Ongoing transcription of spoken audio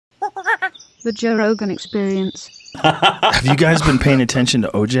The Joe Rogan Experience. Have you guys been paying attention to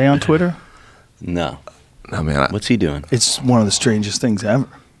OJ on Twitter? No. No, man. What's he doing? It's one of the strangest things ever.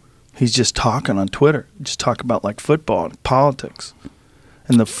 He's just talking on Twitter. Just talk about like football and politics.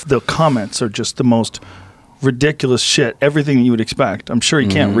 And the comments are just the most ridiculous shit. Everything that you would expect. I'm sure he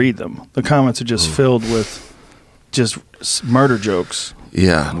can't read them. The comments are just filled with just murder jokes.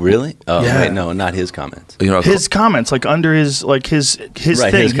 Yeah. Really? Oh, Yeah. wait, no, not his comments. You know, His comments, like under his Right, thing, his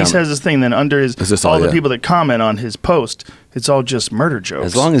he comment. says his thing. Then under his all, all the yeah. people that comment on his post, it's all just murder jokes.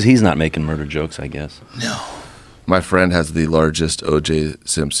 As long as he's not making murder jokes, I guess. no, my friend has the largest O.J.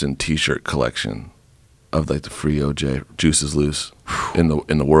 Simpson T-shirt collection of like the free O.J. Juice is Loose in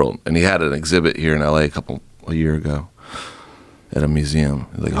the world, and he had an exhibit here in L.A. a year ago at a museum,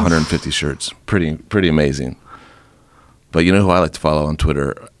 like 150 shirts. Pretty amazing. But you know who I like to follow on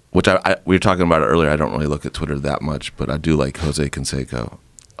Twitter, which we were talking about it earlier. I don't really look at Twitter that much, but I do like Jose Canseco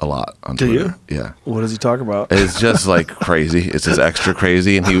a lot on Do Twitter. you? Yeah. what does he talk about? It's just like crazy. It's just extra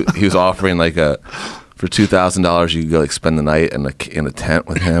crazy. And he was offering like for $2,000 you could go like spend the night in a tent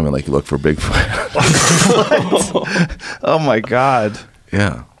with him and like look for Bigfoot. Oh my god.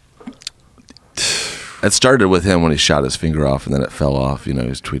 Yeah. It started with him when he shot his finger off and then it fell off. You know, he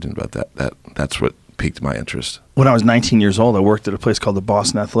was tweeting about that. That's what piqued my interest. When I was 19 years old, I worked at a place called the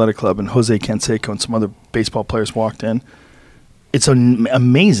Boston Athletic Club, and Jose Canseco and some other baseball players walked in. It's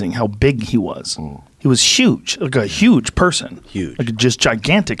amazing how big he was. He was huge, like a huge person. Huge. Like a just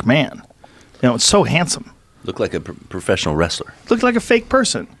gigantic man. You know, it's so handsome. Looked like a professional wrestler. Looked like a fake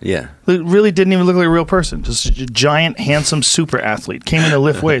person. Yeah. It really didn't even look like a real person. Just a giant, handsome super athlete. Came in to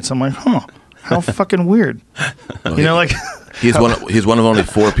lift weights. I'm like, how fucking weird. You know, like... He's one of only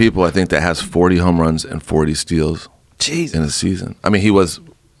 4 people, I think, that has 40 home runs and 40 steals Jesus. in a season. I mean, he was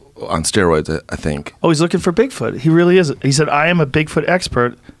on steroids, I think. Oh, he's looking for Bigfoot. He really is. He said, I am a Bigfoot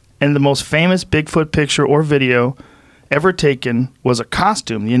expert, and the most famous Bigfoot picture or video ever taken was a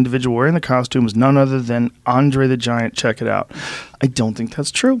costume. The individual wearing the costume was none other than Andre the Giant. Check it out. I don't think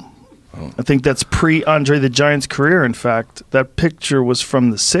that's true. I think that's pre-Andre the Giant's career, in fact. That picture was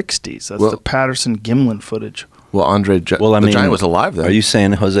from the 60s. That's the Patterson-Gimlin footage. Well, the Giant was alive then. Are you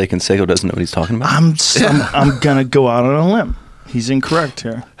saying Jose Canseco doesn't know what he's talking about? I'm going to go out on a limb. He's incorrect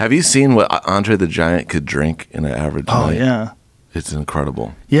here. Have you seen what Andre the Giant could drink in an average night? Oh, yeah. It's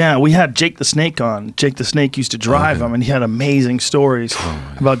incredible. Yeah, we had Jake the Snake on. Jake the Snake used to drive him, and he had amazing stories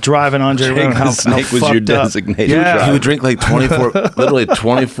about driving Andre around. Jake the Snake was your designated driver. He would drink like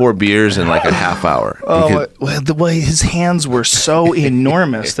 24 beers in like a half hour. The way his hands were so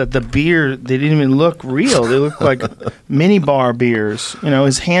enormous that the beer, they didn't even look real. They looked like mini bar beers. You know,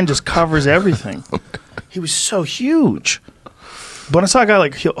 his hand just covers everything. He was so huge. But when I saw a guy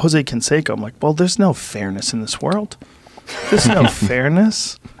like Jose Canseco, I'm like, well, there's no fairness in this world. There's no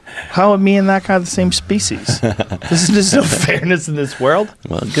fairness. How are me and that guy the same species? There's no fairness in this world.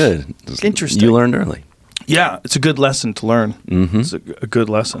 Well, good. Interesting. You learned early. Yeah, it's a good lesson to learn. It's a good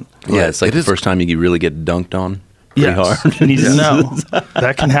lesson. Yeah, it's like the first time you really get dunked on pretty hard. You need to know.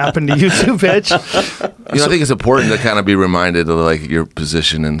 That can happen to you too, bitch. You know, I think it's important to kind of be reminded of like your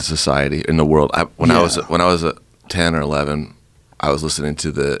position in society, in the world. When I was 10 or 11, I was listening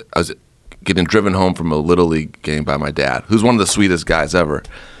to I was getting driven home from a Little League game by my dad, who's one of the sweetest guys ever,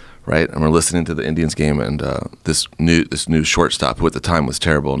 right? And we're listening to the Indians game, and this new shortstop, who at the time was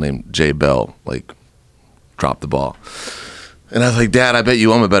terrible, named Jay Bell, like dropped the ball. And I was like, Dad, I bet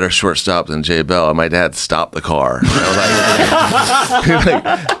you I'm a better shortstop than Jay Bell. And my dad stopped the car. And I was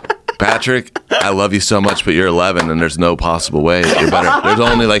like, Patrick, I love you so much, but you're 11, and there's no possible way you're better. There's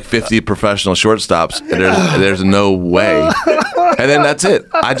only like 50 professional shortstops, and there's no way. And then that's it.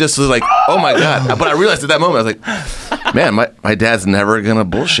 I just was like, oh my God. But I realized at that moment, I was like, man, my dad's never going to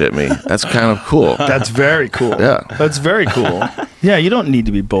bullshit me. That's kind of cool. That's very cool. Yeah. That's very cool. Yeah, you don't need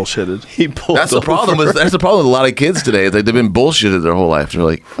to be bullshitted. That's the problem. That's the problem with a lot of kids today. They've been bullshitted their whole life. They're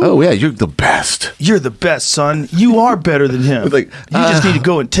like, oh yeah, you're the best. You're the best, son. You are better than him. Like, you just need to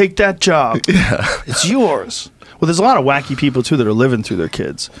go and take that job. Yeah. It's yours. Well, there's a lot of wacky people too that are living through their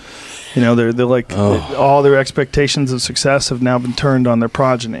kids. You know, they're like all their expectations of success have now been turned on their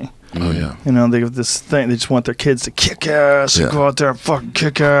progeny. Oh yeah. You know, they have this thing. They just want their kids to kick ass and go out there and fucking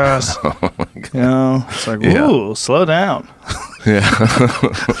kick ass. Oh my God. You know, it's like, ooh, slow down. Yeah.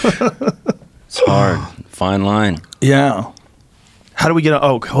 It's hard. Fine line. Yeah. How do we get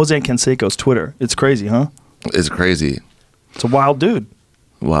Jose Canseco's Twitter? It's crazy, huh? It's crazy. It's a wild dude.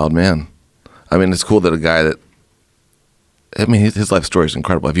 Wild man. I mean, it's cool that a guy that, I mean, his life story is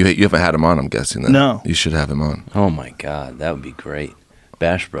incredible. If you haven't had him on, I'm guessing that. No. You should have him on. Oh my God, that would be great.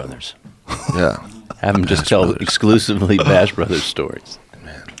 Bash Brothers. Yeah. Have him just tell exclusively Bash Brothers stories.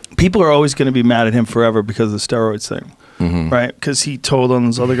 Man. people are always going to be mad at him forever because of the steroids thing, right? Because he told on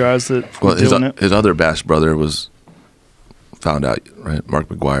those other guys that were doing it. His other Bash brother was found out, right? Mark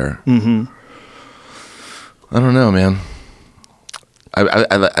McGuire. I don't know, man.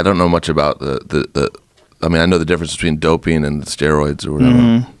 I don't know much about the I mean, I know the difference between doping and steroids or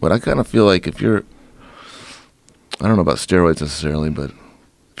whatever, but I kind of feel like if you're, I don't know about steroids necessarily, but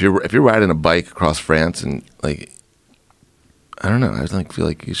if you're riding a bike across France and like, I don't know, I feel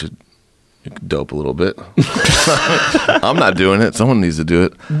like you could dope a little bit. I'm not doing it. Someone needs to do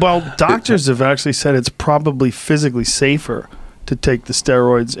it. Well, doctors have actually said it's probably physically safer to take the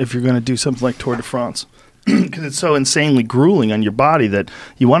steroids if you're going to do something like Tour de France, because it's so insanely grueling on your body that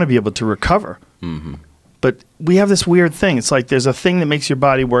you want to be able to recover. But we have this weird thing. It's like there's a thing that makes your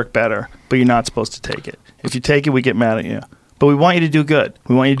body work better, but you're not supposed to take it. If you take it, we get mad at you. But we want you to do good.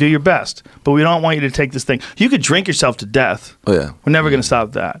 We want you to do your best. But we don't want you to take this thing. You could drink yourself to death. Oh, yeah. We're never going to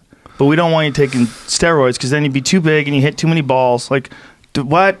stop that. But we don't want you taking steroids because then you'd be too big and you hit too many balls. Like,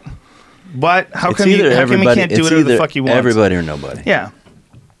 what? How come we can't do whatever the fuck you want? Everybody or nobody. Yeah.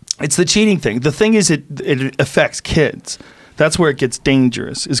 It's the cheating thing. The thing is it affects kids. That's where it gets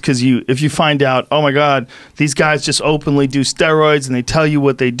dangerous, is because if you find out, oh my God, these guys just openly do steroids and they tell you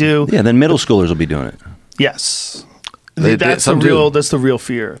what they do. Yeah, then middle schoolers will be doing it. Yes. That's the real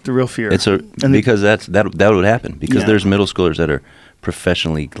fear. The real fear. Because that would happen, because there's middle schoolers that are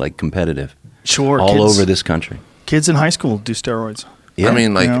professionally like competitive. Sure. All over this country. Kids in high school do steroids. Yeah. I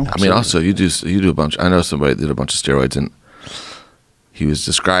mean, also you do a bunch. I know somebody that did a bunch of steroids, and he was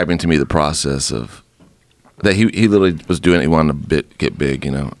describing to me the process of that he literally was doing it. He wanted to get big,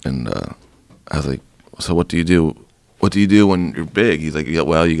 and I was like, so what do you do? What do you do when you're big? He's like, yeah,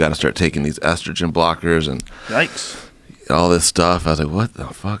 well, you got to start taking these estrogen blockers and yikes, all this stuff. I was like, what the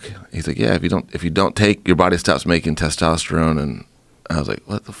fuck? He's like, yeah, if you don't take, your body stops making testosterone. And I was like,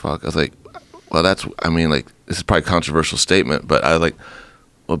 what the fuck? I was like, well, this is probably a controversial statement, but I was like,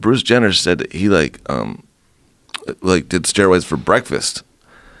 well, Bruce Jenner said that he did steroids for breakfast.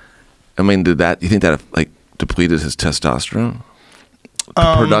 I mean, you think that depleted his testosterone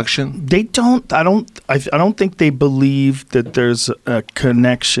production? They don't. I don't think they believe that there's a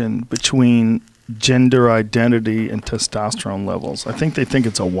connection between gender identity and testosterone levels. I think they think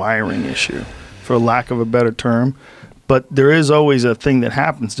it's a wiring issue, for lack of a better term. But there is always a thing that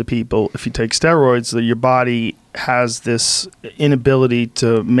happens to people if you take steroids, that your body has this inability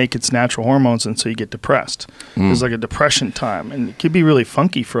to make its natural hormones, and so you get depressed. There's like a depression time, and it could be really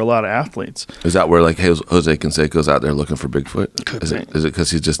funky for a lot of athletes. Is that where Jose Canseco's out there looking for Bigfoot? Is it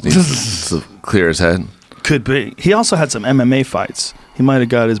because he just needs to clear his head? Could be. He also had some MMA fights. He might have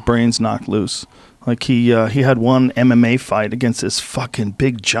got his brains knocked loose. Like he had one MMA fight against this fucking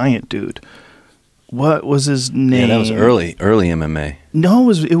big giant dude. What was his name? Yeah, that was early MMA. No,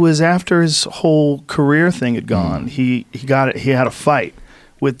 it was after his whole career thing had gone. He got it. He had a fight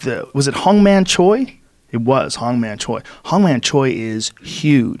with was it Hong Man Choi? It was Hong Man Choi. Hong Man Choi is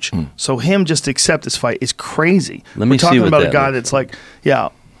huge. So him just to accept this fight is crazy. We're talking about a guy that's like,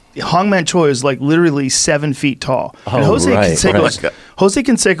 Hong Man Choi is like literally 7 feet tall. And Jose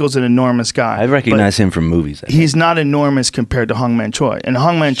Canseco's an enormous guy. I recognize him from movies. He's not enormous compared to Hong Man Choi. And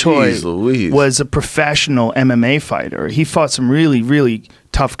Hong Man Choi was a professional MMA fighter. He fought some really, really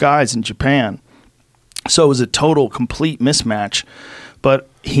tough guys in Japan. So it was a total, complete mismatch. But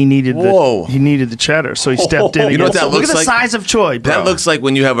he needed the cheddar, so he stepped in. You know what that looks like? Look at the size of Choi, bro. That looks like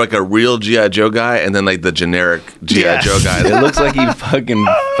when you have like a real G.I. Joe guy and then like the generic G.I. Joe guy. It looks like he fucking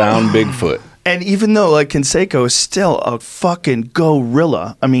found Bigfoot. And even though like Canseco is still a fucking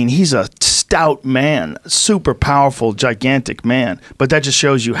gorilla, I mean, he's a stout man, super powerful, gigantic man. But that just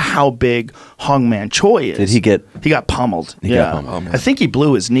shows you how big Hong Man Choi is. Did he get? He got pummeled. He got pummeled. I think he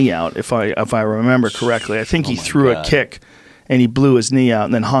blew his knee out, if I remember correctly. I think he threw a kick. And he blew his knee out,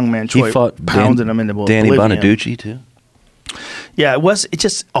 and then Hong Man Choi pounded him into Danny oblivion. Bonaducci, too? Yeah,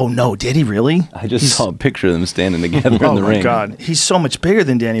 oh no, did he really? I just saw a picture of them standing together in the ring. Oh my God, he's so much bigger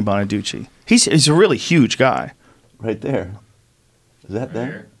than Danny Bonaducci. He's a really huge guy. Right there. Is that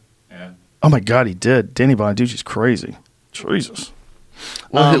there? Yeah. Oh my God, he did. Danny Bonaducci's crazy. Jesus.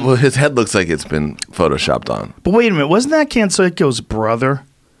 Well, his head looks like it's been photoshopped on. But wait a minute, wasn't that Canseco's brother?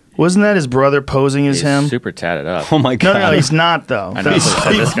 Wasn't that his brother posing as him? Super tatted up. Oh my God! No, he's not though. I know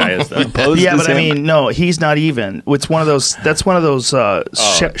this guy is though. Yeah, but I mean, no, he's not even. It's one of those. That's one of those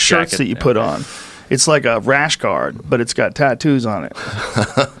shirts that you put on. It's like a rash guard, but it's got tattoos on it.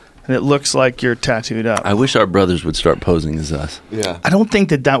 and it looks like you're tattooed up. I wish our brothers would start posing as us. Yeah. I don't think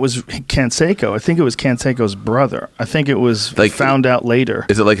that was Canseco. I think it was Canseco's brother. I think it was Like- found out later.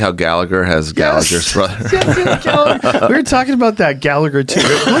 Is it like how Gallagher has Gallagher's brother? Yes, yes, Gallagher. We were talking about that Gallagher too.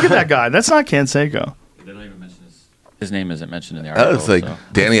 Look at that guy. That's not Canseco. They don't even mention his name isn't mentioned in the That article. was like so.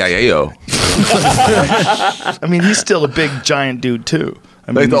 Danny Aiello. I mean, he's still a big giant dude too.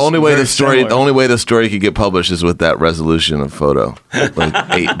 I mean, Like the he's only way very the story, similar. the only way the story could get published is with that resolution of photo, like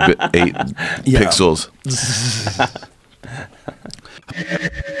 8 Yeah. pixels.